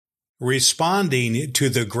responding to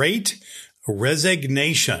the great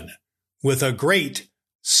resignation with a great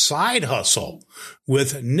side hustle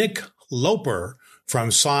with Nick Loper from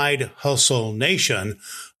Side Hustle Nation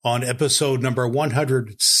on episode number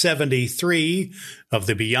 173 of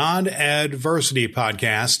the Beyond Adversity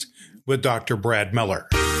podcast with Dr. Brad Miller.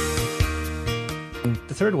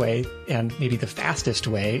 The third way, and maybe the fastest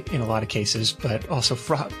way in a lot of cases, but also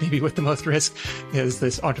fraught maybe with the most risk, is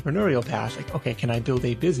this entrepreneurial path. Like, okay, can I build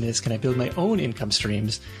a business? Can I build my own income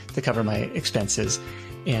streams to cover my expenses?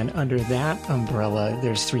 And under that umbrella,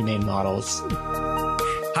 there's three main models.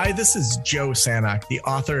 Hi, this is Joe Sanok, the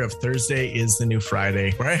author of Thursday is the New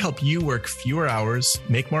Friday, where I help you work fewer hours,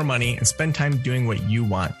 make more money, and spend time doing what you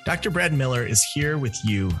want. Dr. Brad Miller is here with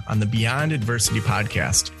you on the Beyond Adversity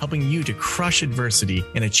podcast, helping you to crush adversity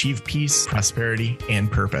and achieve peace, prosperity, and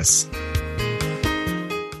purpose.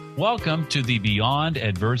 Welcome to the Beyond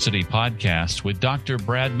Adversity podcast with Dr.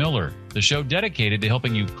 Brad Miller, the show dedicated to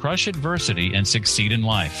helping you crush adversity and succeed in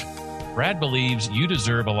life. Brad believes you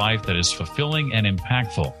deserve a life that is fulfilling and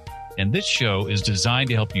impactful, and this show is designed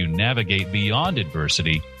to help you navigate beyond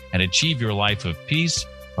adversity and achieve your life of peace,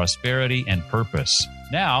 prosperity, and purpose.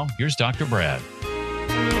 Now, here's Dr. Brad.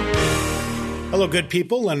 Hello, good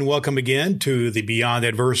people, and welcome again to the Beyond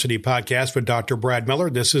Adversity podcast with Dr. Brad Miller.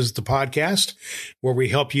 This is the podcast where we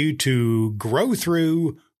help you to grow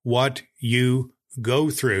through what you go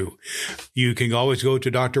through. You can always go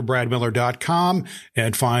to drbradmiller.com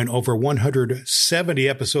and find over 170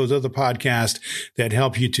 episodes of the podcast that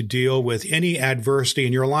help you to deal with any adversity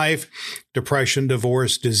in your life, depression,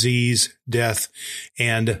 divorce, disease, death,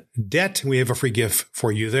 and debt. We have a free gift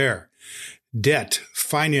for you there. Debt,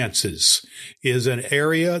 finances is an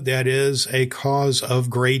area that is a cause of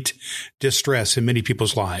great distress in many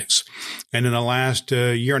people's lives. And in the last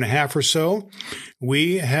year and a half or so,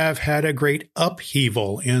 we have had a great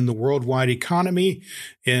upheaval in the worldwide economy,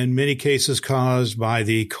 in many cases caused by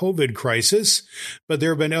the COVID crisis. But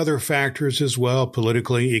there have been other factors as well,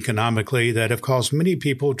 politically, economically, that have caused many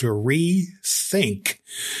people to rethink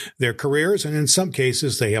their careers. And in some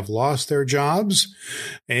cases, they have lost their jobs.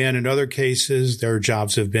 And in other cases, their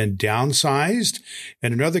jobs have been downsized.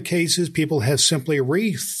 And in other cases, people have simply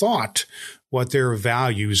rethought what their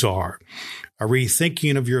values are. A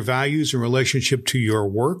rethinking of your values in relationship to your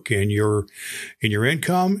work and your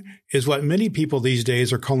income is what many people these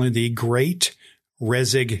days are calling the Great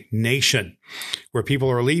Resignation, where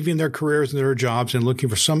people are leaving their careers and their jobs and looking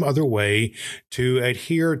for some other way to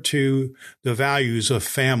adhere to the values of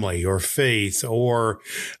family or faith or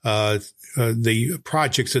the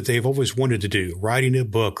projects that they've always wanted to do, writing a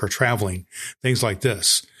book or traveling, things like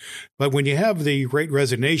this. But when you have the Great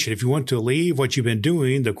Resignation, if you want to leave what you've been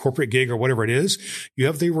doing, the corporate gig or whatever it is, you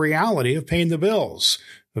have the reality of paying the bills,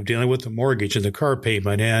 of dealing with the mortgage and the car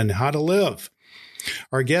payment and how to live.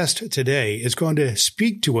 Our guest today is going to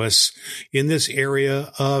speak to us in this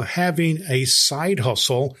area of having a side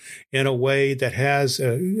hustle in a way that has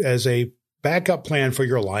as a backup plan for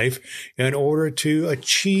your life in order to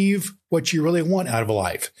achieve what you really want out of a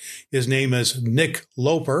life. His name is Nick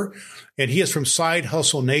Loper, and he is from Side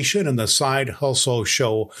Hustle Nation and the Side Hustle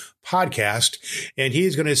Show podcast. And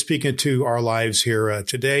he's going to speak into our lives here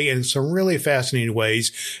today in some really fascinating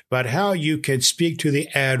ways about how you can speak to the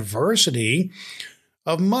adversity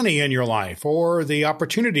of money in your life or the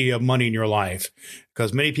opportunity of money in your life,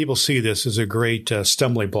 because many people see this as a great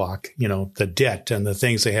stumbling block, the debt and the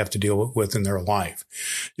things they have to deal with in their life.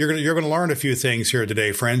 You're going to learn a few things here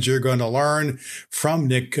today, friends. You're going to learn from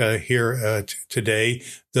Nick here today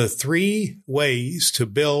the three ways to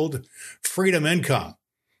build freedom income.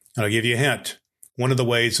 And I'll give you a hint. One of the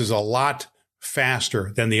ways is a lot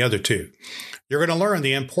faster than the other two. You're going to learn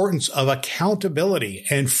the importance of accountability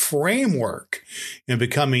and framework in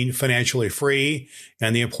becoming financially free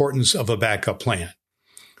and the importance of a backup plan.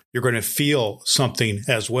 You're going to feel something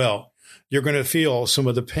as well. You're going to feel some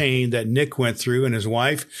of the pain that Nick went through and his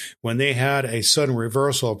wife when they had a sudden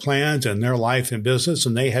reversal of plans in their life and business,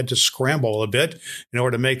 and they had to scramble a bit in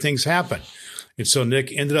order to make things happen. And so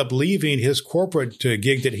Nick ended up leaving his corporate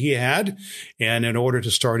gig that he had, and in order to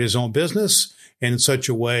start his own business, and in such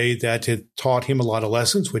a way that it taught him a lot of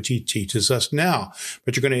lessons, which he teaches us now.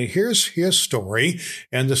 But you're going to hear his story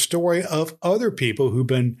and the story of other people who've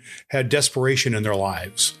had desperation in their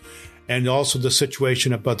lives. And also the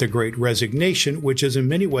situation about the Great Resignation, which is in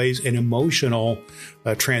many ways an emotional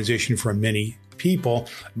transition for many people.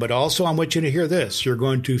 But also I want you to hear this. You're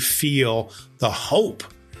going to feel the hope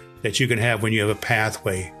that you can have when you have a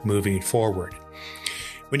pathway moving forward.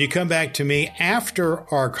 When you come back to me after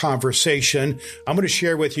our conversation, I'm going to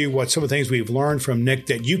share with you what some of the things we've learned from Nick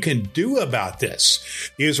that you can do about this.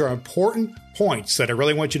 These are important points that I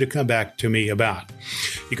really want you to come back to me about.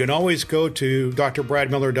 You can always go to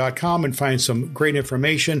drbradmiller.com and find some great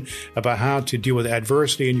information about how to deal with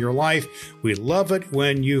adversity in your life. We love it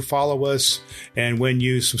when you follow us and when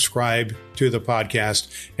you subscribe to the podcast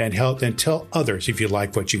and help and tell others if you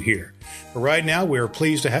like what you hear. But right now, we're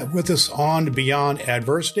pleased to have with us on Beyond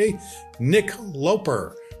Adversity, Nick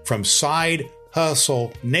Loper from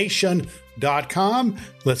SideHustleNation.com.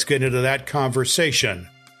 Let's get into that conversation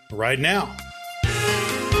right now.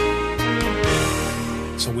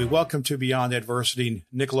 So we welcome to Beyond Adversity,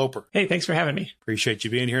 Nick Loper. Hey, thanks for having me. Appreciate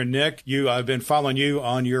you being here, Nick. I've been following you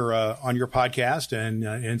on your podcast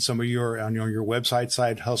and some of on your website,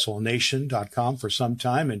 SideHustleNation.com, for some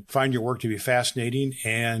time, and find your work to be fascinating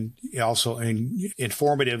and also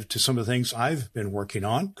informative to some of the things I've been working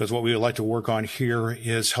on. Because what we would like to work on here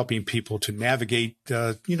is helping people to navigate,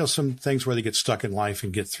 some things where they get stuck in life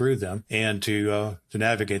and get through them, and to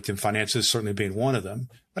navigate them. Finances certainly being one of them.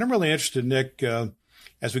 But I'm really interested, Nick,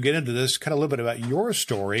 as we get into this, kind of a little bit about your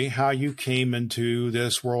story, how you came into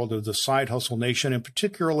this world of the Side Hustle Nation, and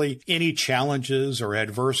particularly any challenges or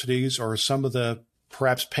adversities or some of the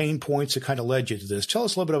perhaps pain points that kind of led you to this. Tell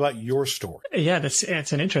us a little bit about your story. Yeah,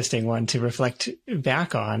 it's an interesting one to reflect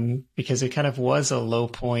back on, because it kind of was a low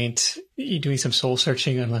point. You're doing some soul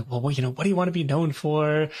searching and like, well, what do you want to be known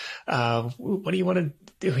for? What do you want to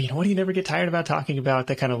do? What do you never get tired about talking about?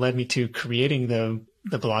 That kind of led me to creating the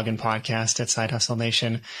blog and podcast at Side Hustle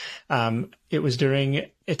Nation. It was during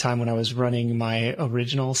a time when I was running my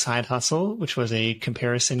original side hustle, which was a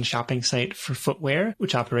comparison shopping site for footwear,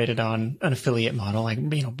 which operated on an affiliate model. Like,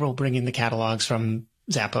 we'll bring in the catalogs from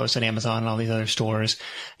Zappos and Amazon and all these other stores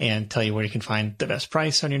and tell you where you can find the best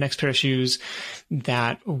price on your next pair of shoes.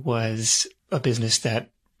 That was a business that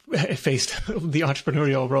faced the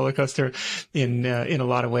entrepreneurial roller coaster in a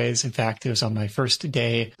lot of ways. In fact, it was on my first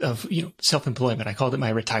day of, self-employment. I called it my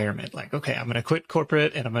retirement. Like, okay, I'm going to quit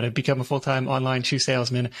corporate and I'm going to become a full-time online shoe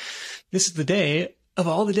salesman. This is the day of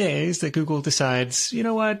all the days that Google decides, you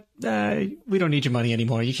know what, we don't need your money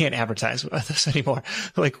anymore. You can't advertise with us anymore.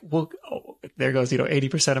 Like, well, there goes,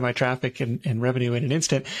 80% of my traffic and revenue in an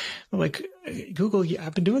instant. I'm like, Google,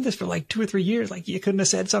 I've been doing this for like 2 or 3 years. Like, you couldn't have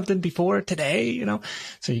said something before today,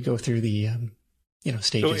 So you go through the,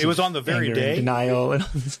 stages. So it was on the very day? Denial. And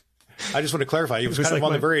I just want to clarify. It was kind of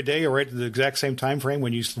on the very day or right at the exact same time frame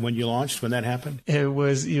when you launched, when that happened? It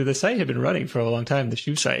was, the site had been running for a long time, the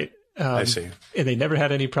shoe site. I see. And they never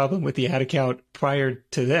had any problem with the ad account prior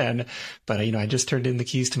to then. But, I just turned in the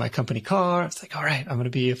keys to my company car. It's like, all right, I'm going to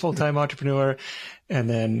be a full-time entrepreneur. And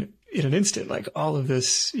then in an instant, like all of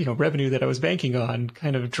this, revenue that I was banking on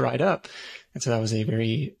kind of dried up. And so that was a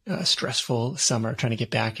very stressful summer trying to get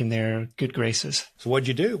back in their good graces. So what'd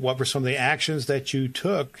you do? What were some of the actions that you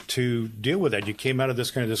took to deal with that? You came out of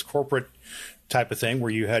this corporate type of thing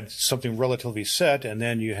where you had something relatively set, and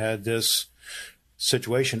then you had this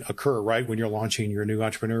situation occur right when you're launching your new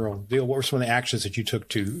entrepreneurial deal. What were some of the actions that you took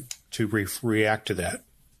to react to that?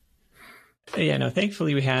 Yeah, no,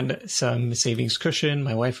 thankfully we had some savings cushion.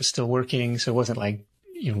 My wife was still working, so it wasn't like,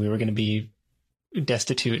 we were going to be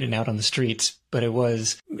destitute and out on the streets, but it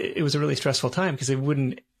was a really stressful time because they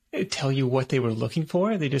wouldn't tell you what they were looking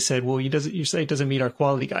for. They just said, well, your site doesn't meet our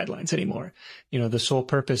quality guidelines anymore. The sole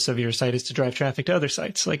purpose of your site is to drive traffic to other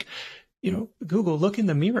sites. Like, Google, look in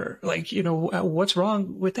the mirror. Like, what's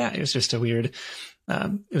wrong with that? It was just a weird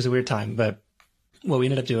time. But what we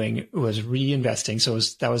ended up doing was reinvesting. So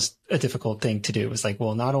that was a difficult thing to do. It was like,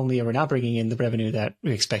 well, not only are we not bringing in the revenue that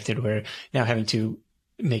we expected, we're now having to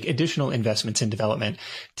make additional investments in development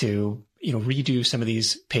to, redo some of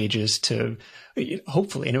these pages to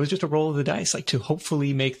hopefully, and it was just a roll of the dice, like to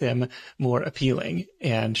hopefully make them more appealing.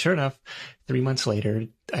 And sure enough, 3 months later,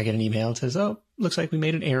 I get an email that says, oh, looks like we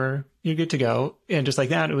made an error. You're good to go. And just like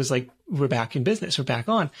that, it was like, we're back in business. We're back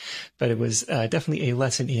on. But it was definitely a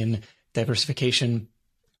lesson in diversification.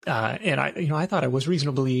 And I thought I was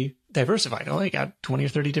reasonably diversified. I got 20 or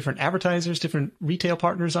 30 different advertisers, different retail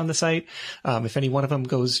partners on the site. If any one of them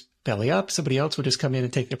goes belly up, somebody else would just come in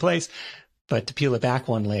and take their place. But to peel it back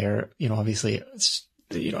one layer, obviously,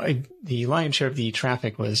 the lion's share of the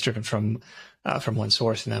traffic was driven from one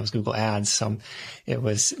source, and that was Google Ads. So it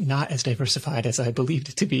was not as diversified as I believed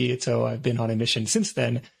it to be. And so I've been on a mission since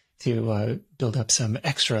then to build up some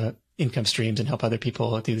extra income streams and help other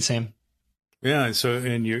people do the same. Yeah, and so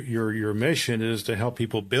your mission is to help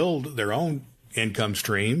people build their own income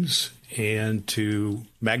streams and to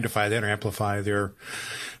magnify that or amplify their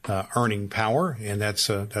earning power. And that's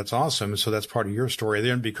awesome. So that's part of your story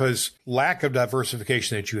then, because lack of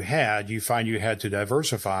diversification that you had, you find you had to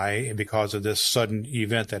diversify, and because of this sudden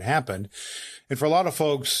event that happened. And for a lot of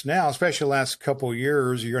folks now, especially the last couple of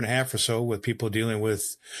years, year and a half or so, with people dealing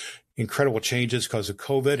with incredible changes because of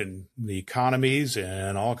COVID and the economies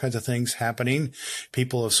and all kinds of things happening,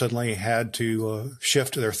 people have suddenly had to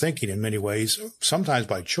shift their thinking in many ways, sometimes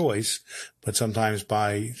by choice, but sometimes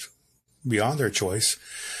by beyond their choice.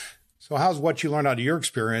 So how's what you learned out of your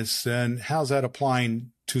experience, and how's that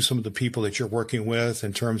applying to some of the people that you're working with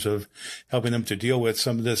in terms of helping them to deal with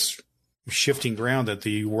some of this shifting ground that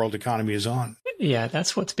the world economy is on? Yeah,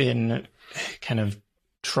 that's what's been kind of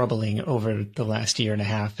troubling over the last year and a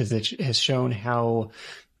half, is it has shown how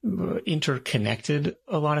interconnected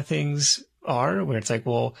a lot of things are, where it's like,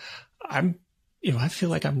 well, I feel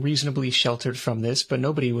like I'm reasonably sheltered from this, but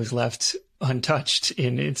nobody was left untouched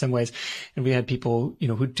in some ways. And we had people,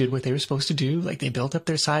 who did what they were supposed to do. Like, they built up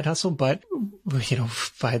their side hustle, but,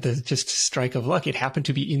 by the just strike of luck, it happened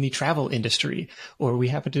to be in the travel industry, or we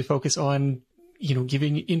happened to focus on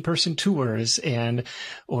giving in-person tours,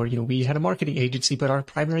 or we had a marketing agency, but our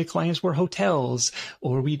primary clients were hotels,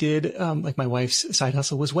 or we did, like my wife's side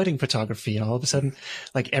hustle was wedding photography. And all of a sudden,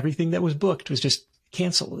 like, everything that was booked was just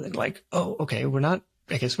canceled. And like, oh, okay,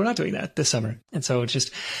 I guess we're not doing that this summer. And so it's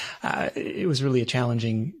just, it was really a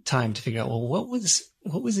challenging time to figure out, well, what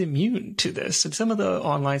was immune to this? And some of the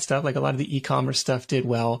online stuff, like a lot of the e-commerce stuff, did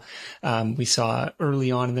well. We saw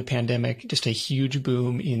early on in the pandemic just a huge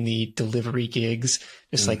boom in the delivery gigs,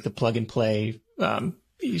 just like the plug and play,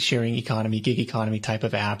 sharing economy, gig economy type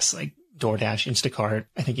of apps, like DoorDash, Instacart.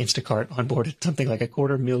 I think Instacart onboarded something like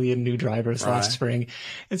 250,000 new drivers last spring.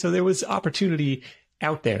 And so there was opportunity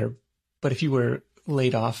out there. But if you were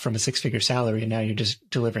laid off from a 6-figure salary and now you're just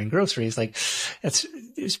delivering groceries, like,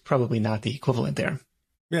 it's probably not the equivalent there.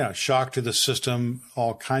 Yeah. Shock to the system.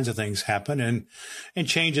 All kinds of things happen, and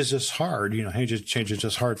change is just hard. Change is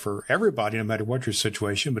just hard for everybody, no matter what your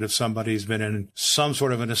situation. But if somebody's been in some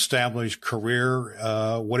sort of an established career,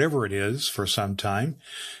 whatever it is, for some time,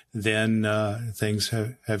 then, things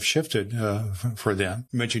have shifted, for them.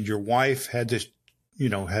 You mentioned your wife had this, you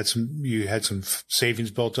had some savings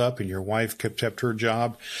built up, and your wife kept her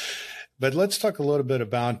job. But let's talk a little bit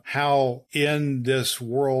about how in this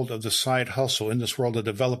world of the side hustle, in this world of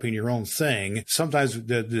developing your own thing, sometimes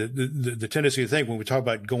the tendency to think when we talk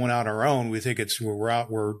about going out on our own, we think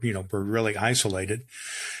we're really isolated.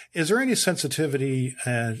 Is there any sensitivity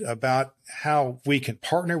about how we can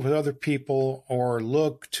partner with other people or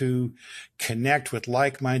look to connect with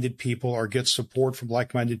like-minded people or get support from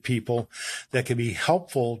like-minded people that can be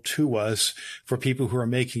helpful to us for people who are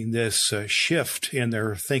making this shift in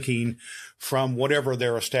their thinking from whatever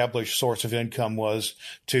their established source of income was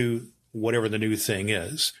to whatever the new thing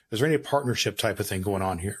is? Is there any partnership type of thing going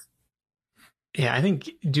on here? Yeah, I think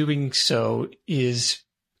doing so is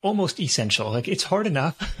almost essential. Like, it's hard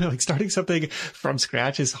enough, like starting something from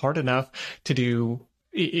scratch is hard enough to do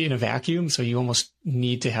in a vacuum. So you almost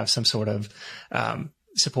need to have some sort of,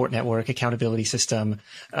 support network, accountability system,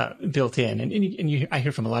 built in. And I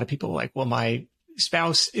hear from a lot of people like, well, my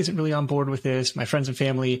spouse isn't really on board with this. My friends and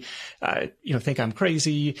family, think I'm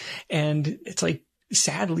crazy. And it's like,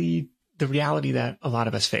 sadly, the reality that a lot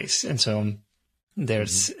of us face. And so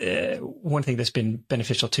there's one thing that's been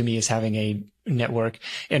beneficial to me is having a network,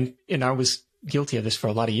 and I was guilty of this for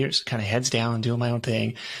a lot of years, kind of heads down, doing my own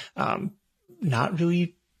thing, not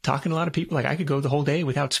really talking to a lot of people. Like, I could go the whole day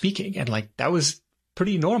without speaking, and like that was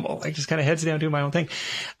pretty normal. Like, just kind of heads down, doing my own thing.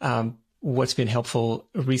 What's been helpful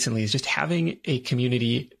recently is just having a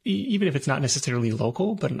community, even if it's not necessarily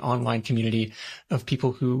local, but an online community of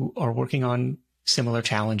people who are working on similar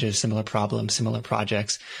challenges, similar problems, similar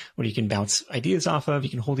projects, where you can bounce ideas off of. You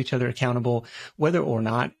can hold each other accountable, whether or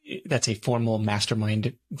not that's a formal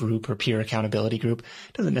mastermind group or peer accountability group.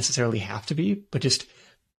 It doesn't necessarily have to be, but just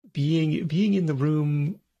being in the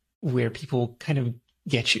room where people kind of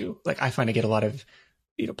get you. Like, I find I get a lot of,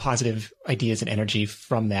 positive ideas and energy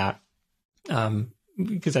from that.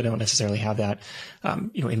 Because I don't necessarily have that,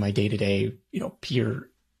 in my day-to-day, peer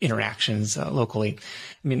interactions, locally.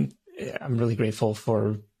 I mean, I'm really grateful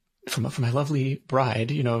for my lovely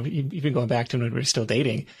bride. Even going back to when we were still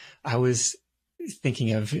dating, I was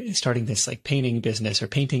thinking of starting this like painting business or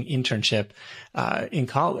painting internship in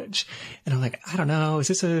college, and I'm like, I don't know, is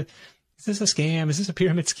this a scam? Is this a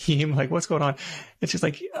pyramid scheme? Like, what's going on? It's just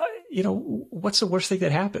like, what's the worst thing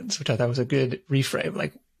that happens? Which I thought was a good reframe.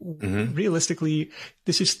 Like, realistically,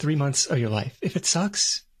 this is 3 months of your life. If it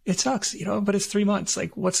sucks, it sucks, but it's 3 months.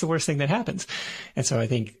 Like, what's the worst thing that happens? And so I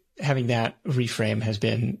think having that reframe has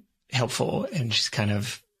been helpful, and just kind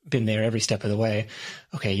of been there every step of the way.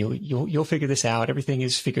 Okay, you'll figure this out. Everything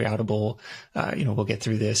is figure outable. We'll get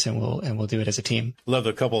through this, and we'll do it as a team. Love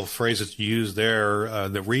a couple of phrases you use there: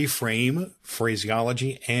 the reframe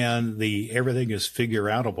phraseology and the everything is figure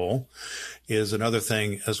outable is another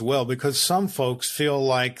thing as well, because some folks feel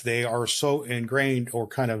like they are so ingrained or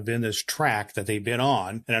kind of in this track that they've been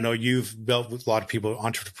on. And I know you've dealt with a lot of people,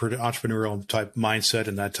 entrepreneurial type mindset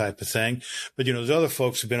and that type of thing. But, there's other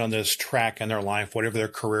folks who've been on this track in their life, whatever their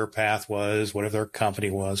career path was, whatever their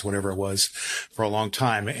company was, whatever it was for a long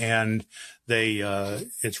time. And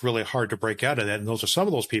it's really hard to break out of that. And those are some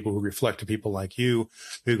of those people who reflect to people like you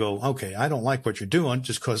who go, okay, I don't like what you're doing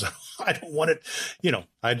just because I don't want it.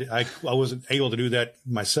 I wasn't able to do that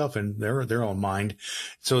myself in their own mind.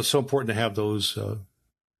 So it's so important to have those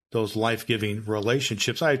life-giving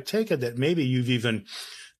relationships. I take it that maybe you've even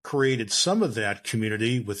created some of that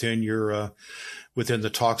community within your, within the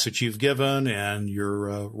talks that you've given and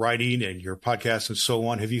your writing and your podcast and so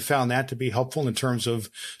on. Have you found that to be helpful in terms of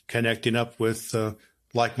connecting up with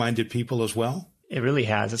like-minded people as well? It really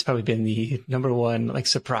has. It's probably been the number one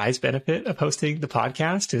surprise benefit of hosting the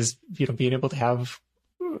podcast is, being able to have,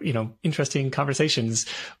 interesting conversations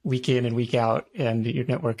week in and week out, and your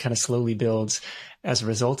network kind of slowly builds as a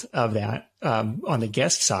result of that, on the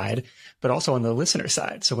guest side, but also on the listener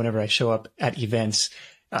side. So whenever I show up at events,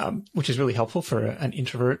 which is really helpful for an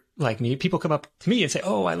introvert like me, people come up to me and say,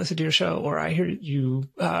 "Oh, I listened to your show," or "I hear you,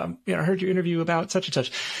 I heard your interview about such and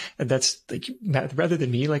such." And that's rather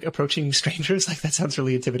than me approaching strangers, that sounds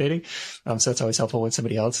really intimidating. So that's always helpful when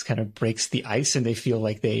somebody else kind of breaks the ice and they feel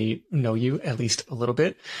like they know you at least a little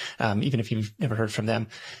bit, even if you've never heard from them.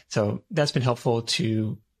 So that's been helpful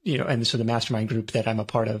to, and so the mastermind group that I'm a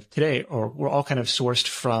part of today, or we're all kind of sourced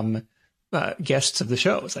from guests of the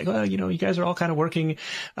show. It's you guys are all kind of working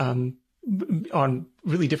on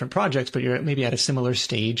really different projects, but you're maybe at a similar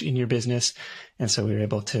stage in your business. And so we were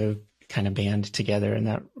able to kind of band together in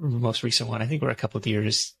that most recent one. I think we're a couple of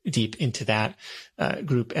years deep into that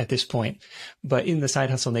group at this point. But in the Side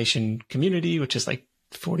Hustle Nation community, which is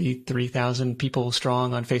 43,000 people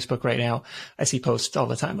strong on Facebook right now, I see posts all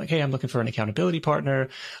the time "Hey, I'm looking for an accountability partner.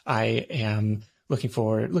 I am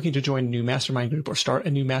looking to join a new mastermind group or start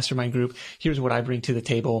a new mastermind group. Here's what I bring to the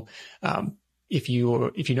table. If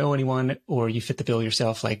you know anyone or you fit the bill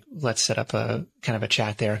yourself, let's set up a kind of a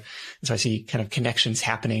chat there." And so I see kind of connections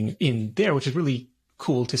happening in there, which is really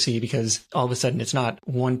cool to see, because all of a sudden it's not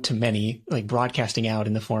one to many, broadcasting out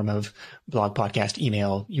in the form of blog, podcast,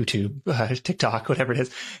 email, YouTube, TikTok, whatever it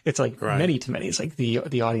is. It's right. Many to many. It's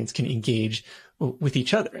the audience can engage with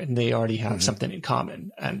each other, and they already have something in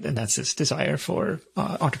common. And that's this desire for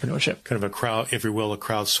entrepreneurship. Kind of a crowd, if you will, a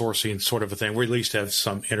crowdsourcing sort of a thing. We at least have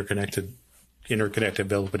some interconnectability.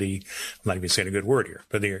 I'm not even saying a good word here,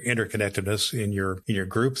 but the interconnectedness in your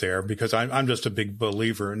group there, because I'm just a big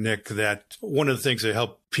believer, Nick, that one of the things that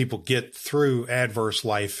help people get through adverse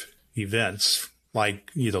life events,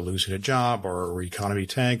 like either losing a job or economy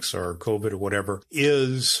tanks or COVID or whatever,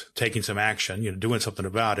 is taking some action, doing something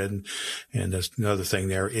about it. And there's another thing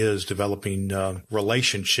there is developing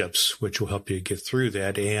relationships, which will help you get through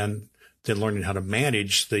that, and then learning how to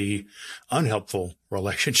manage the unhelpful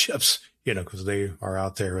relationships, because they are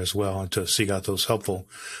out there as well, and to seek out those helpful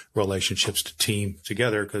relationships to team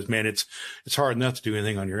together. Because man, it's hard enough to do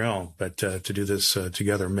anything on your own, but to do this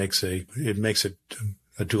together makes it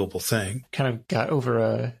a doable thing. Kind of got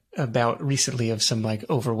over a bout recently of some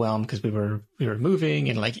overwhelm, because we were moving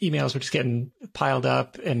and emails were just getting piled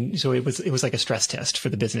up, and so it was like a stress test for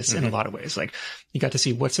the business in a lot of ways. You got to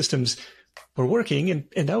see what systems were working,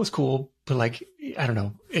 and that was cool. But I don't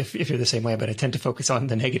know if you're the same way, but I tend to focus on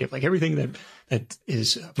the negative, everything that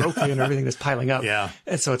is broken or everything that's piling up. Yeah.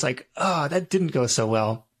 And so it's that didn't go so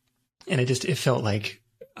well, and it felt like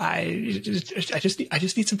I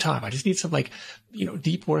just need some time. I just need some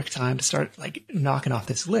deep work time to start knocking off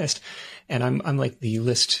this list. And I'm the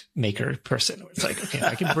list maker person. It's okay,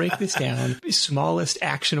 I can break this down, smallest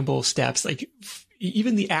actionable steps.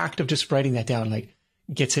 Even the act of just writing that down,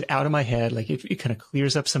 gets it out of my head. It kind of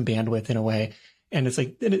clears up some bandwidth in a way. And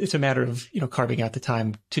it's a matter of, carving out the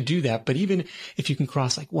time to do that. But even if you can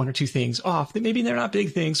cross one or two things off, that maybe they're not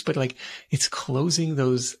big things, but it's closing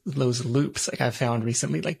those loops. I've found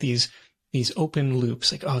recently, these open loops,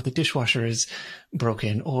 the dishwasher is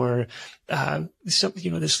broken, or, this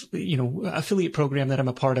affiliate program that I'm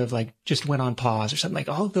a part of, just went on pause or something.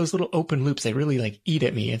 All of those little open loops, they really eat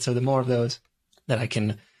at me. And so the more of those that I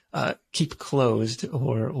can, keep closed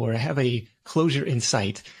or have a closure in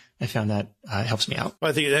sight, I found that helps me out.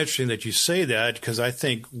 Well, I think it's interesting that you say that, because I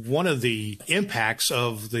think one of the impacts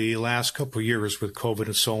of the last couple of years with COVID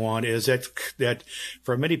and so on is that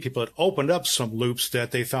for many people, it opened up some loops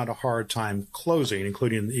that they found a hard time closing,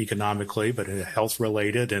 including economically, but health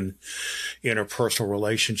related and interpersonal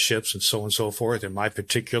relationships and so on and so forth. In my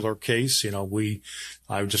particular case,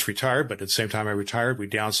 I just retired, but at the same time I retired, we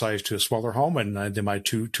downsized to a smaller home, and then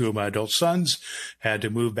two of my adult sons had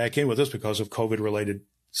to move back in with us because of COVID related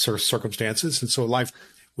circumstances. And so life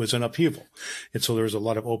was an upheaval. And so there's a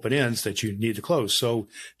lot of open ends that you need to close. So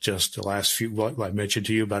just the last few, I mentioned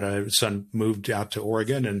to you about a son moved out to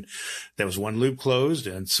Oregon, and there was one loop closed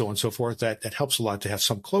and so on and so forth. That helps a lot to have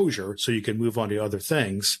some closure so you can move on to other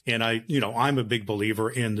things. And I'm a big believer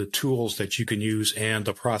in the tools that you can use and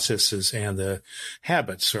the processes and the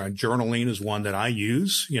habits. Journaling is one that I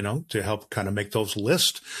use, to help kind of make those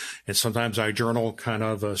lists. And sometimes I journal kind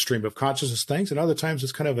of a stream of consciousness things, and other times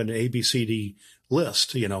it's kind of an ABCD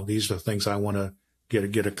list. These are the things I want to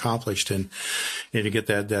get accomplished, and to get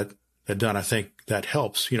that done. I think that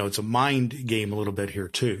helps. It's a mind game a little bit here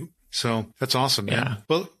too. So that's awesome, man. Yeah.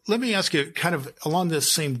 Well, let me ask you kind of along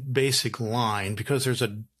this same basic line, because there's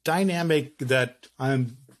a dynamic that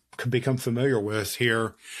I'm become familiar with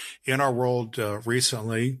here in our world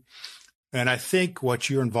recently. And I think what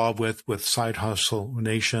you're involved with Side Hustle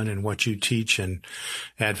Nation and what you teach and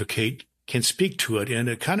advocate can speak to it in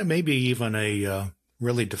a kind of maybe even a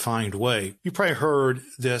really defined way. You probably heard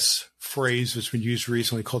this phrase that's been used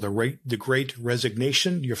recently called the Great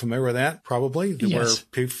Resignation. You're familiar with that, probably? Yes.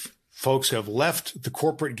 Where folks have left the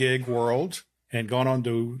corporate gig world and gone on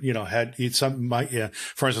to,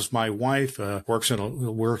 for instance, my wife works in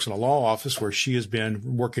a law office where she has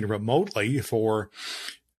been working remotely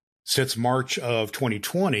since March of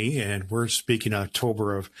 2020, and we're speaking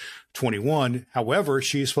October of 21. However,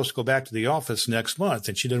 she's supposed to go back to the office next month,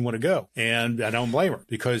 and she didn't want to go. And I don't blame her,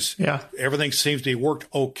 because everything seems to be worked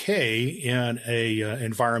okay in a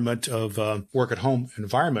environment of work at home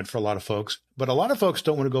environment for a lot of folks. But a lot of folks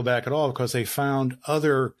don't want to go back at all because they found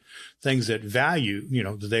other things that value,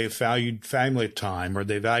 they valued family time, or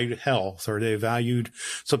they valued health, or they valued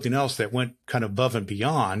something else that went kind of above and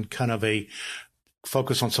beyond, kind of a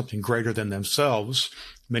focus on something greater than themselves.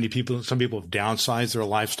 Some people have downsized their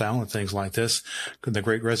lifestyle and things like this. The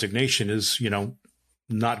Great Resignation is,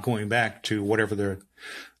 not going back to whatever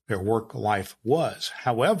their work life was.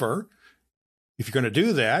 However, if you're going to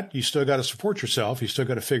do that, you still got to support yourself. You still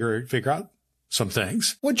got to figure out some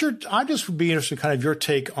things. I just would be interested in kind of your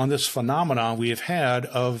take on this phenomenon we have had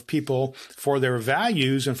of people, for their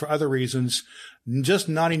values and for other reasons, just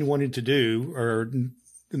not even wanting to do, or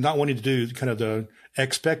not wanting to do kind of the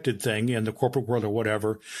expected thing in the corporate world or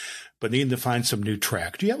whatever, but needing to find some new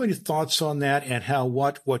track. Do you have any thoughts on that, and how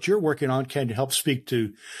what you're working on can help speak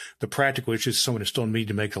to the practical issues of someone who still needs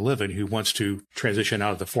to make a living, who wants to transition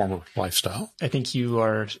out of the former lifestyle? I think you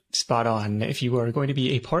are spot on. If you are going to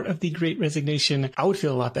be a part of the Great Resignation, I would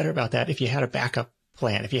feel a lot better about that if you had a backup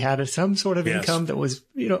plan. If you had some sort of income that was,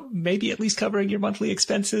 maybe at least covering your monthly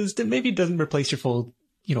expenses, then maybe it doesn't replace your full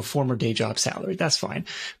former day job salary. That's fine.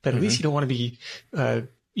 But at least you don't want to be,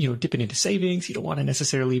 dipping into savings. You don't want to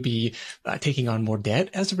necessarily be taking on more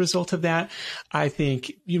debt as a result of that. I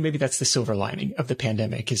think maybe that's the silver lining of the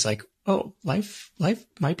pandemic, is like, oh, life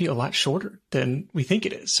might be a lot shorter than we think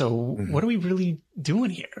it is. So what are we really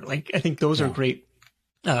doing here? Like, I think those are great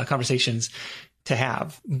conversations to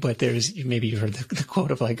have. But maybe you heard the quote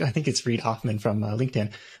of, like, I think it's Reid Hoffman from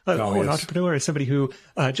LinkedIn. An entrepreneur is somebody who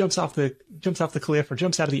jumps off the cliff or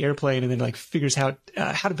jumps out of the airplane and then like figures out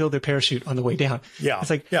how to build their parachute on the way down. Yeah. It's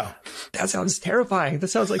like, that sounds terrifying. That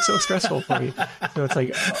sounds like so stressful for me. So it's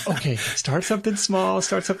like, okay, start something small,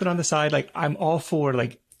 start something on the side. Like, I'm all for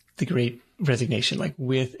like the Great Resignation, like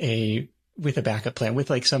with a backup plan, with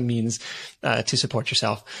like some means to support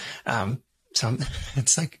yourself.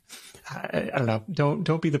 It's like, I don't know.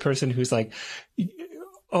 Don't be the person who's like,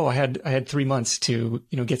 oh, I had 3 months to,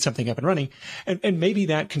 get something up and running. And maybe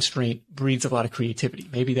that constraint breeds a lot of creativity.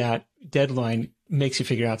 Maybe that deadline makes you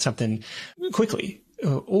figure out something quickly.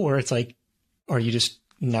 Or it's like, are you just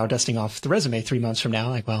now dusting off the resume 3 months from now?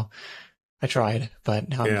 Like, well, I tried, but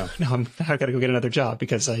now I've got to go get another job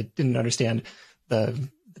because I didn't understand the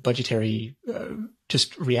budgetary,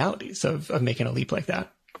 just realities of making a leap like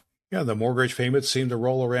that. Yeah, the mortgage payments seem to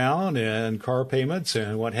roll around, and car payments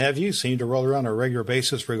and what have you seem to roll around on a regular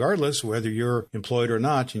basis, regardless whether you're employed or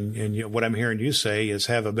not. And what I'm hearing you say is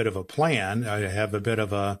have a bit of a plan, have a bit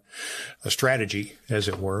of a strategy, as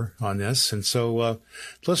it were, on this. And so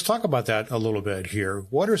let's talk about that a little bit here.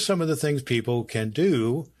 What are some of the things people can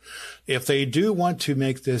do if they do want to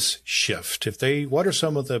make this shift? What are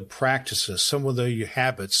some of the practices, some of the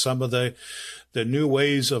habits, some of the new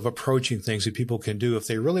ways of approaching things that people can do if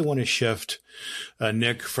they really want to shift,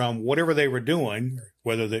 Nick, from whatever they were doing,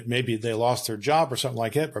 whether maybe they lost their job or something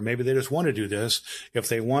like that, or maybe they just want to do this, if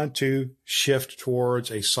they want to shift towards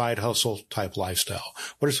a side hustle type lifestyle.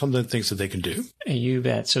 What are some of the things that they can do? You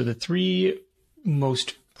bet. So the three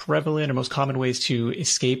most prevalent or most common ways to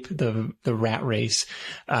escape the rat race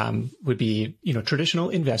would be, traditional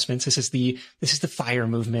investments. This is the FIRE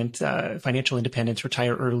movement, financial independence,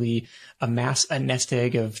 retire early, amass a nest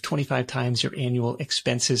egg of 25 times your annual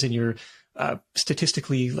expenses, and you're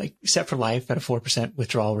statistically set for life at a 4%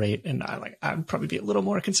 withdrawal rate. And I'd probably be a little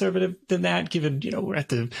more conservative than that, given, we're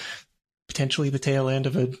at potentially the tail end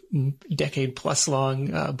of a decade plus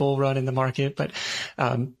long bull run in the market. But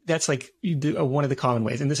that's one of the common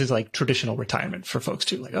ways. And this is traditional retirement for folks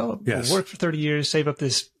too. Yes. We'll work for 30 years, save up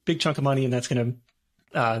this big chunk of money, and that's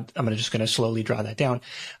I'm just going to slowly draw that down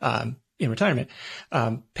in retirement.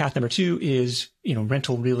 Path number 2 is,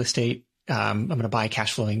 rental real estate. I'm going to buy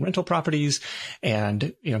cash flowing rental properties,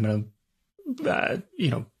 and, I'm going to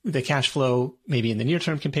the cash flow maybe in the near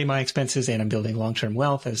term can pay my expenses, and I'm building long-term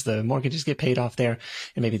wealth as the mortgages get paid off there.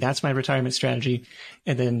 And maybe that's my retirement strategy.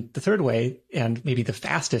 And then the third way, and maybe the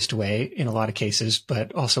fastest way in a lot of cases,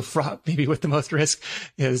 but also fraught maybe with the most risk,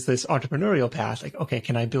 is this entrepreneurial path. Okay,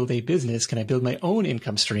 can I build a business? Can I build my own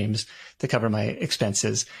income streams to cover my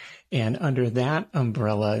expenses? And under that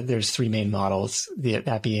umbrella, there's 3 main models,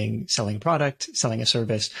 that being selling a product, selling a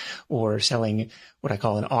service, or selling what I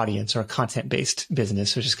call an audience or a content-based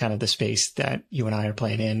business, which is kind of the space that you and I are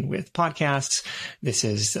playing in with podcasts. This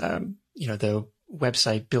is, the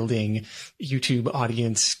website building, YouTube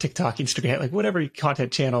audience, TikTok, Instagram, whatever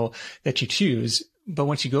content channel that you choose. But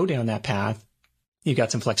once you go down that path, you've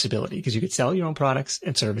got some flexibility because you could sell your own products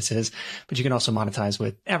and services, but you can also monetize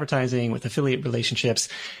with advertising, with affiliate relationships.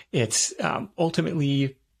 It's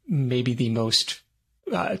ultimately maybe the most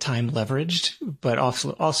time leveraged, but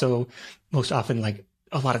also most often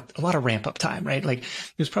a lot of ramp up time, right? It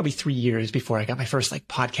was probably 3 years before I got my first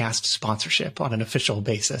podcast sponsorship on an official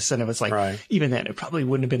basis. And it was right. Even then it probably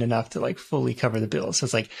wouldn't have been enough to fully cover the bill. So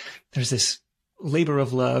it's there's this labor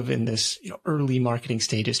of love in this, early marketing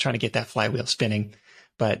stages, trying to get that flywheel spinning.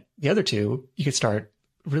 But the other two, you could start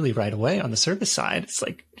really right away on the service side. It's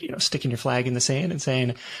sticking your flag in the sand and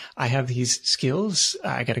saying, I have these skills.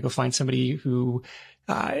 I got to go find somebody who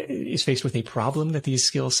is faced with a problem that these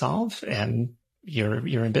skills solve, and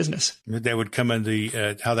you're in business. That would come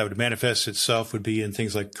in how that would manifest itself would be in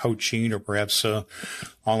things like coaching or perhaps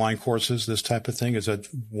online courses, this type of thing. Is that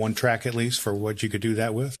one track at least for what you could do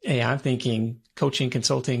that with? Yeah, I'm thinking coaching,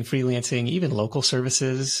 consulting, freelancing, even local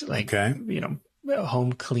services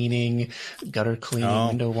home cleaning, gutter cleaning,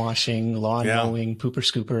 window washing, lawn mowing, pooper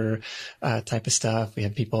scooper type of stuff. We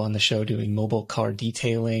have people on the show doing mobile car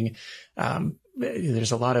detailing.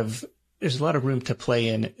 There's a lot of room to play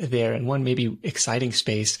in there. And one maybe exciting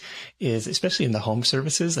space is, especially in the home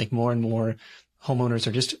services, more and more homeowners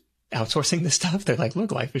are just outsourcing this stuff. They're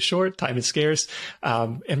look, life is short, time is scarce.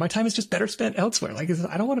 And my time is just better spent elsewhere. I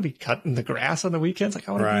don't want to be cutting the grass on the weekends.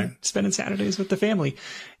 I want to be spending Saturdays with the family.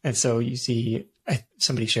 And so you see,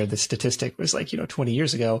 somebody shared this statistic. It was 20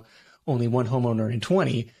 years ago, only one homeowner in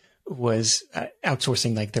 20 was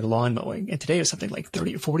outsourcing their lawn mowing. And today it's something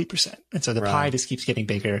 30 or 40%. And so the pie just keeps getting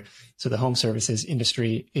bigger. So the home services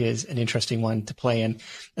industry is an interesting one to play in,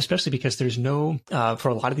 especially because there's no, for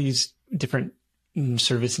a lot of these different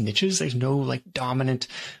service niches, there's no dominant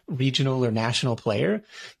regional or national player.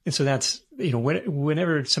 And so that's,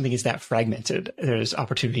 whenever something is that fragmented, there's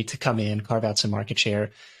opportunity to come in, carve out some market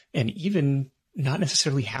share, and even not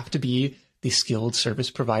necessarily have to be the skilled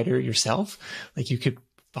service provider yourself. You could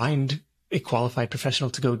find a qualified professional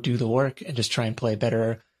to go do the work and just try and play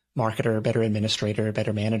better marketer, better administrator,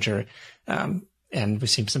 better manager. And we've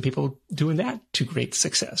seen some people doing that to great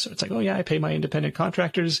success. So it's I pay my independent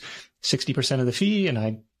contractors 60% of the fee, and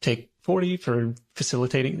I take 40 for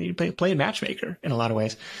facilitating. You play a matchmaker in a lot of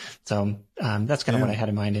ways. So that's kind of what I had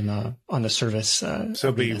in mind on the service. So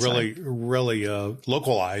it'd be really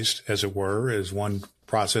localized, as it were, as one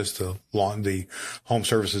process. The home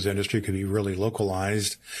services industry could be really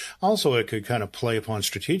localized. Also, it could kind of play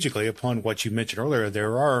strategically upon what you mentioned earlier.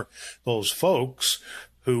 There are those folks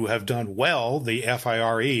who have done well the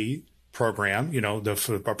FIRE program,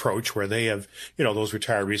 the approach where they have, those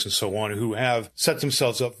retirees and so on who have set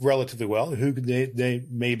themselves up relatively well, who they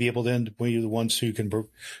may be able then to be the ones who can,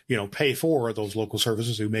 pay for those local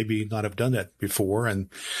services who maybe not have done that before. And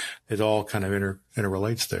it all kind of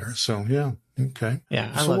interrelates there. So, yeah. Okay.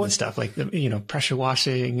 Yeah. I love this stuff like, pressure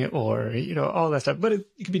washing or, all that stuff, but it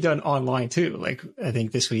can be done online too. Like I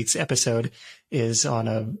think this week's episode is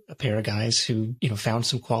on a pair of guys who, found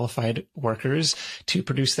some qualified workers to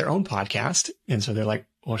produce their own podcast. And so they're like,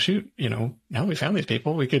 well, shoot, now we found these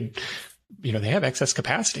people, we could, they have excess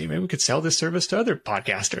capacity. Maybe we could sell this service to other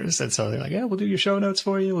podcasters. And so they're like, yeah, we'll do your show notes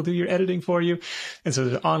for you. We'll do your editing for you. And so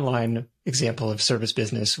there's an online example of service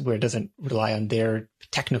business where it doesn't rely on their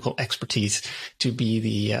technical expertise to be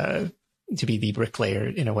the bricklayer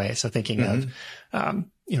in a way. So thinking of,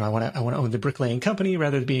 I want to own the bricklaying company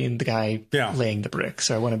rather than being the guy laying the bricks.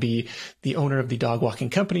 So I want to be the owner of the dog walking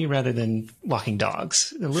company rather than walking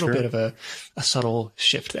dogs. A little bit of a subtle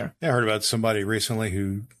shift there. I heard about somebody recently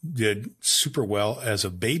who did super well as a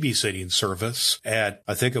babysitting service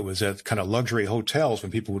I think it was at kind of luxury hotels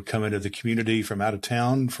when people would come into the community from out of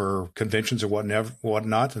town for conventions or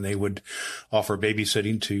whatnot, and they would offer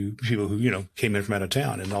babysitting to people who, came in from out of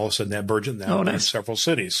town. And all of a sudden that burgeoned now. Oh, nice. In several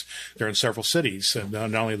cities. They're in several cities. And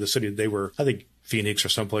not only the city they were, I think, Phoenix or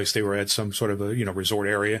someplace, they were at some sort of a, resort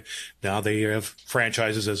area. Now they have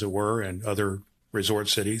franchises, as it were, and other resort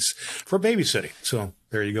cities for babysitting. So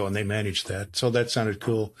there you go. And they manage that. So that sounded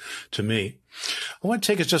cool to me. I want to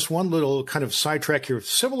take us just one little kind of sidetrack here,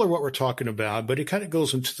 similar to what we're talking about, but it kind of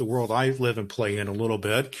goes into the world I live and play in a little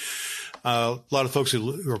bit. A lot of folks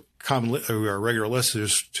who are regular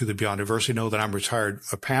listeners to the Beyond Adversity know that I'm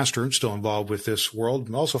a pastor and still involved with this world.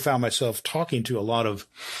 I also found myself talking to a lot of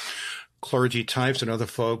clergy types and other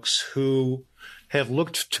folks who have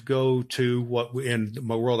looked to go to what in the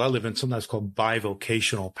world I live in, sometimes called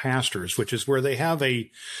bivocational pastors, which is where they have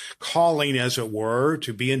a calling, as it were,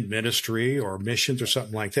 to be in ministry or missions or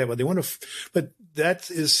something like that. But they want to, but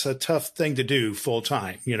that is a tough thing to do full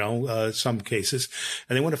time, some cases.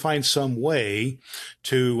 And they want to find some way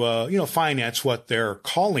to, finance what their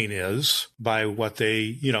calling is by what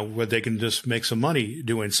they, where they can just make some money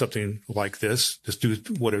doing something like this, just do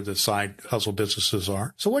whatever the side hustle businesses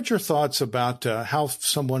are. So what's your thoughts about how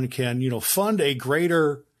someone can, fund a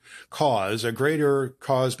greater cause?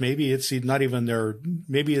 Maybe it's not even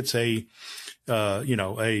maybe it's a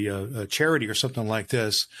charity or something like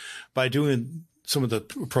this, by doing some of the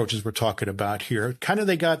approaches we're talking about here. Kind of,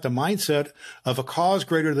 they got the mindset of a cause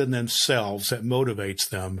greater than themselves that motivates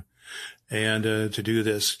them. And to do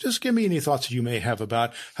this, just give me any thoughts that you may have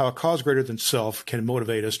about how a cause greater than self can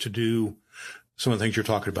motivate us to do some of the things you're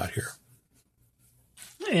talking about here.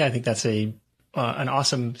 Yeah, I think that's an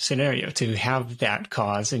awesome scenario to have that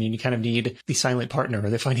cause, and you kind of need the silent partner or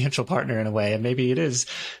the financial partner in a way. And maybe it is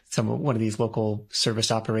one of these local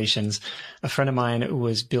service operations. A friend of mine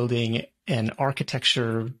was building an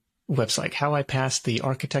architecture website, how I passed the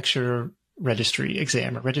architecture registration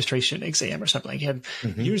exam or something. He had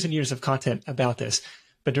years and years of content about this,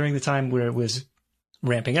 but during the time where it was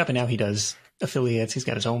ramping up, and now he does affiliates, he's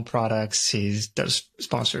got his own products, he does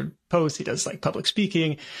sponsored posts, he does like public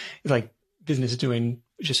speaking, like business is doing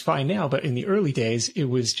just fine now. But in the early days, it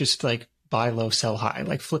was just like buy low, sell high,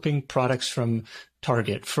 like flipping products from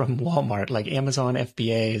Target, from Walmart, like Amazon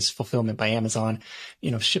FBA is fulfillment by Amazon,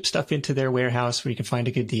 ship stuff into their warehouse where you can find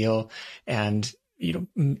a good deal and,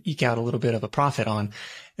 eke out a little bit of a profit on.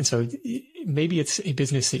 And so maybe it's a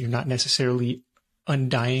business that you're not necessarily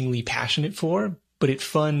undyingly passionate for, but it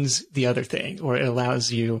funds the other thing, or it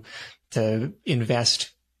allows you to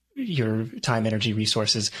invest your time, energy,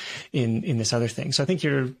 resources in this other thing. So I think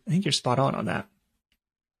you're spot on that.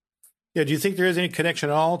 Yeah. Do you think there is any connection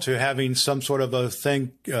at all to having some sort of a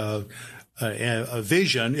thing, a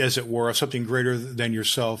vision, as it were, of something greater than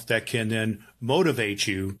yourself that can then motivate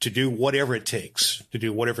you to do whatever it takes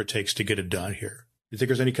to get it done here? You think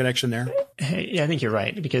there's any connection there? Yeah, I think you're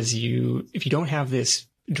right, because if you don't have this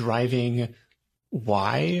driving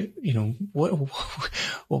why,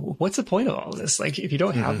 what's the point of all of this? Like, if you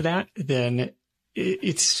don't have that, then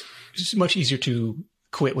it's much easier to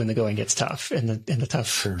quit when the going gets tough, and the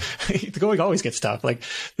tough, the going always gets tough. Like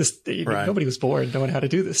this, nobody was born knowing how to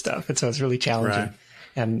do this stuff. And so it's really challenging. Right.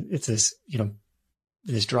 And it's this,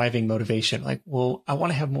 this driving motivation, like, well, I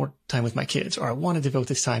want to have more time with my kids, or I want to devote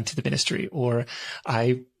this time to the ministry, or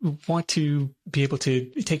I want to be able to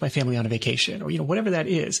take my family on a vacation, or, whatever that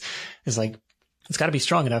is like, it's got to be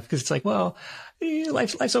strong enough, because it's like, well,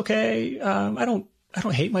 life's okay. I don't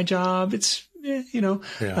hate my job. It's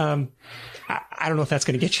I don't know if that's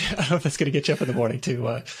going to get you. I don't know if that's going to get you up in the morning to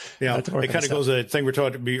work. It kind of goes to the thing we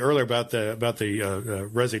talked about earlier about the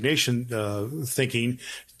resignation thinking.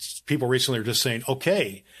 People recently are just saying,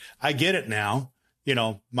 "Okay, I get it now.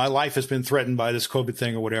 My life has been threatened by this COVID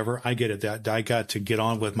thing or whatever. I get it. That I got to get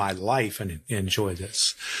on with my life and enjoy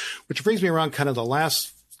this." Which brings me around kind of the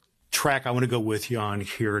last track I want to go with you on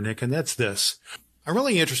here, Nick, and that's this. I'm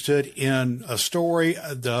really interested in a story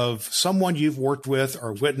of someone you've worked with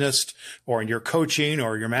or witnessed or in your coaching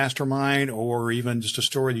or your mastermind or even just a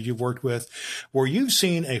story that you've worked with where you've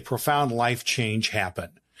seen a profound life change happen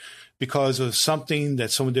because of something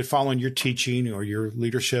that someone did following your teaching or your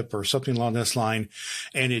leadership or something along this line.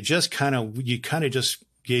 And it just just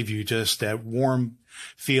gave you just that warm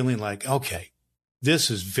feeling like, okay,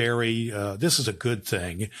 this is a good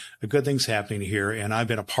thing. A good thing's happening here, and I've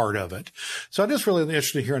been a part of it. So I'm just really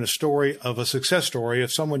interested in hearing a story of a success story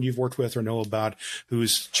of someone you've worked with or know about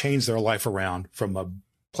who's changed their life around from a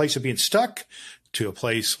place of being stuck to a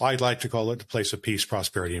place, I'd like to call it, a place of peace,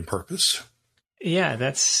 prosperity, and purpose. Yeah,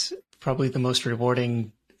 that's probably the most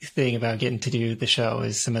rewarding thing about getting to do the show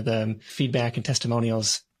is some of the feedback and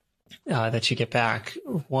testimonials that you get back.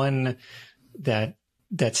 One that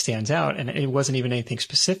stands out, and it wasn't even anything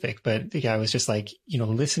specific, but the guy was just like,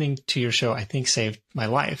 listening to your show, I think saved my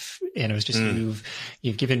life. And it was just,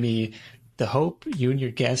 you've given me the hope. You and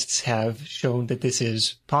your guests have shown that this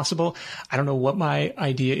is possible. I don't know what my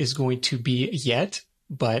idea is going to be yet,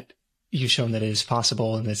 but you've shown that it is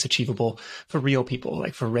possible and it's achievable for real people,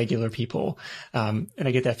 like for regular people. And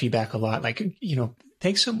I get that feedback a lot. Like,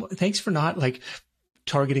 thanks for not like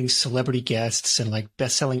targeting celebrity guests and like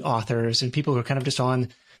best-selling authors and people who are kind of just on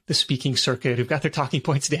the speaking circuit who've got their talking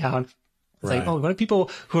points down. It's right. Like, we want people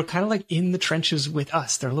who are kind of like in the trenches with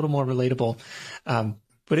us. They're a little more relatable.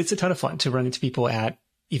 But it's a ton of fun to run into people at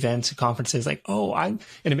events and conferences like, and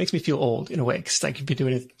it makes me feel old in a way because like, I've been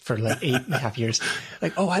doing it for like 8.5 years.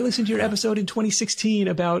 Like, I listened to your episode in 2016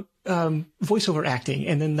 about voiceover acting.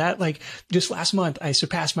 And then that like just last month, I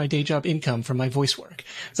surpassed my day job income from my voice work.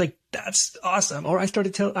 It's like, that's awesome. Or I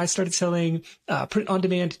started selling print on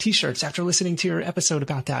demand t-shirts after listening to your episode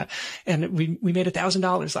about that. And we made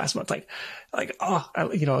 $1,000 last month. Like,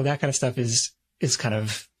 that kind of stuff is kind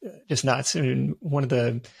of just nuts. I mean, one of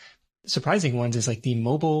the surprising ones is like the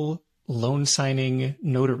mobile loan signing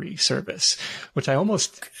notary service, which I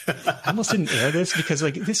almost didn't air this because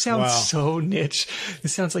like this sounds so niche.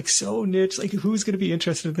 This sounds like so niche. Like who's going to be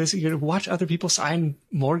interested in this? You're going to watch other people sign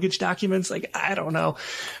mortgage documents? Like, I don't know.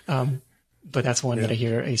 But that's one that I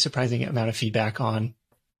hear a surprising amount of feedback on.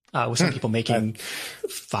 With some people making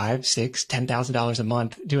 $5,000, $6,000, $10,000 a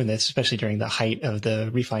month doing this, especially during the height of the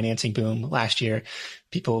refinancing boom last year.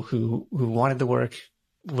 People who wanted the work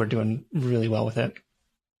were doing really well with it.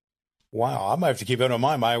 Wow. I might have to keep that in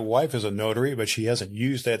mind. My wife is a notary, but she hasn't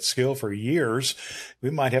used that skill for years. We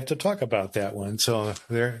might have to talk about that one. So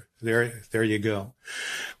there you go.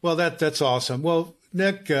 Well, that's awesome. Well,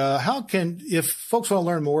 Nick, if folks want to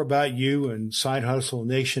learn more about you and Side Hustle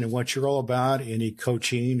Nation and what you're all about, any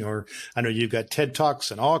coaching, or I know you've got TED Talks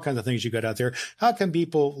and all kinds of things you got out there. How can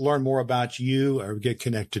people learn more about you or get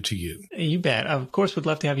connected to you? You bet. Of course, we'd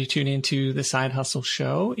love to have you tune into the Side Hustle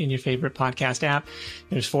Show in your favorite podcast app.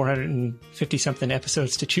 There's 450 something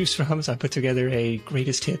episodes to choose from. So I put together a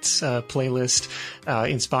greatest hits playlist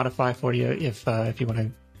in Spotify for you if you want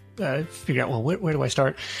to figure out, where do I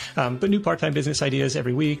start? But new part-time business ideas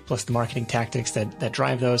every week, plus the marketing tactics that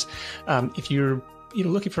drive those. If you're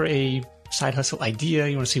looking for a side hustle idea,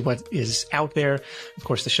 you want to see what is out there, of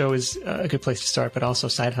course, the show is a good place to start, but also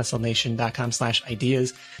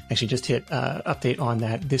sidehustlenation.com/ideas. Actually just hit update on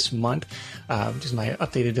that this month, which is my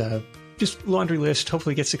updated just laundry list.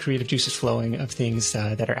 Hopefully gets the creative juices flowing of things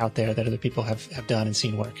that are out there that other people have done and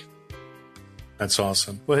seen work. That's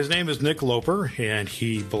awesome. Well, his name is Nick Loper, and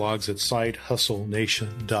he blogs at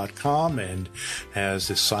sidehustlenation.com and has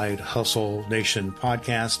the Side Hustle Nation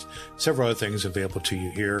podcast, several other things available to you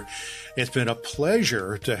here. It's been a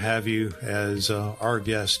pleasure to have you as our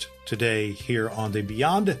guest today here on the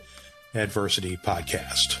Beyond Adversity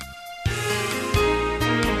podcast.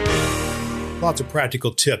 Lots of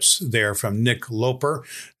practical tips there from Nick Loper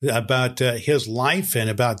about his life and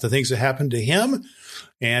about the things that happened to him,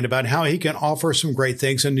 and about how he can offer some great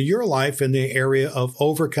things into your life in the area of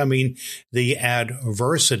overcoming the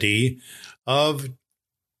adversity of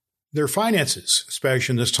their finances,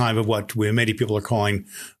 especially in this time of what many people are calling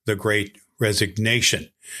the Great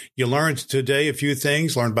Resignation. You learned today a few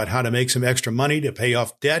things, learned about how to make some extra money to pay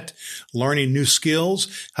off debt, learning new skills,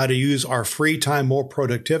 how to use our free time, more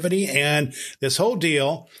productivity, and this whole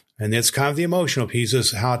deal, And that's kind of the emotional piece,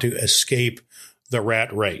 is how to escape the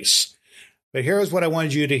rat race. But here's what I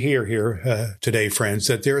wanted you to hear here today, friends,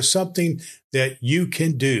 that there is something that you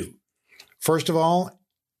can do. First of all,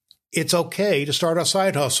 it's okay to start a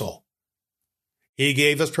side hustle. He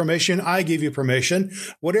gave us permission. I give you permission.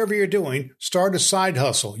 Whatever you're doing, start a side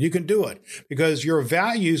hustle. You can do it because your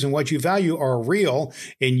values and what you value are real,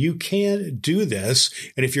 and you can do this.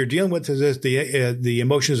 And if you're dealing with the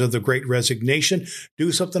emotions of the great resignation,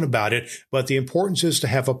 do something about it. But the importance is to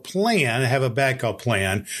have a plan, have a backup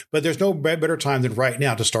plan. But there's no better time than right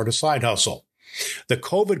now to start a side hustle. The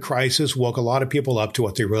COVID crisis woke a lot of people up to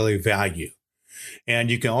what they really value. And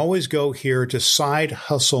you can always go here to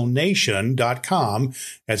sidehustlenation.com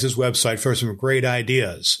as his website for some great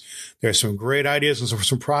ideas. There's some great ideas and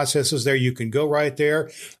some processes there. You can go right there,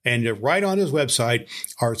 and right on his website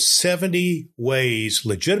are 70 ways,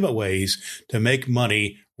 legitimate ways to make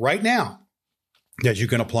money right now that you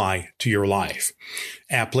can apply to your life.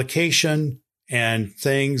 Application and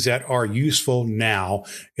things that are useful now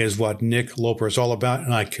is what Nick Loper is all about.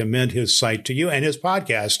 And I commend his site to you and his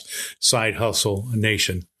podcast, Side Hustle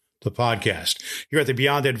Nation, the podcast. Here at the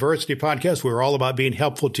Beyond Adversity podcast, we're all about being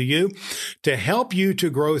helpful to you, to help you to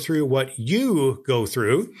grow through what you go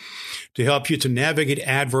through, to help you to navigate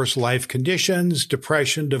adverse life conditions,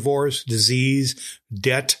 depression, divorce, disease,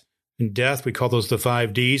 debt, and death. We call those the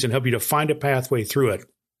 5 Ds, and help you to find a pathway through it.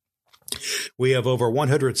 We have over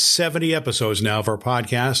 170 episodes now of our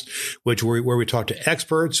podcast, where we talk to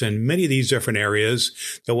experts in many of these different areas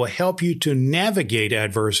that will help you to navigate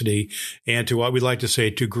adversity and to, what we like to say,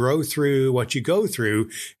 to grow through what you go through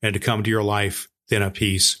and to come to your life in a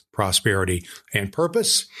peace, prosperity, and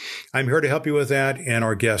purpose. I'm here to help you with that, and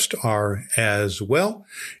our guests are as well.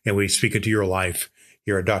 And we speak into your life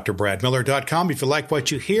here at drbradmiller.com. If you like what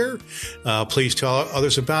you hear, please tell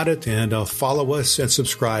others about it, and follow us and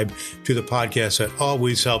subscribe to the podcast. That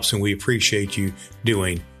always helps, and we appreciate you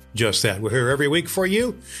doing just that. We're here every week for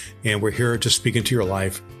you, and we're here to speak into your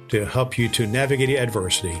life to help you to navigate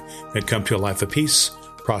adversity and come to a life of peace,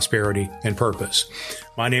 prosperity, and purpose.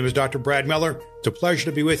 My name is Dr. Brad Miller. It's a pleasure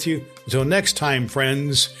to be with you. Until next time,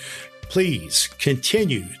 friends, please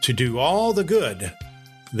continue to do all the good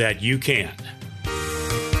that you can.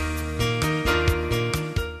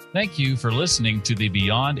 Thank you for listening to the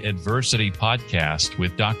Beyond Adversity podcast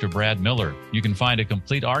with Dr. Brad Miller. You can find a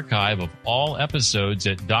complete archive of all episodes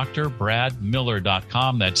at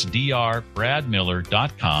drbradmiller.com. That's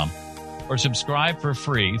drbradmiller.com. Or subscribe for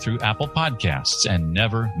free through Apple Podcasts and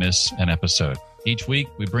never miss an episode. Each week,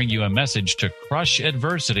 we bring you a message to crush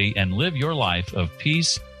adversity and live your life of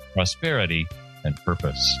peace, prosperity, and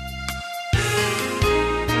purpose.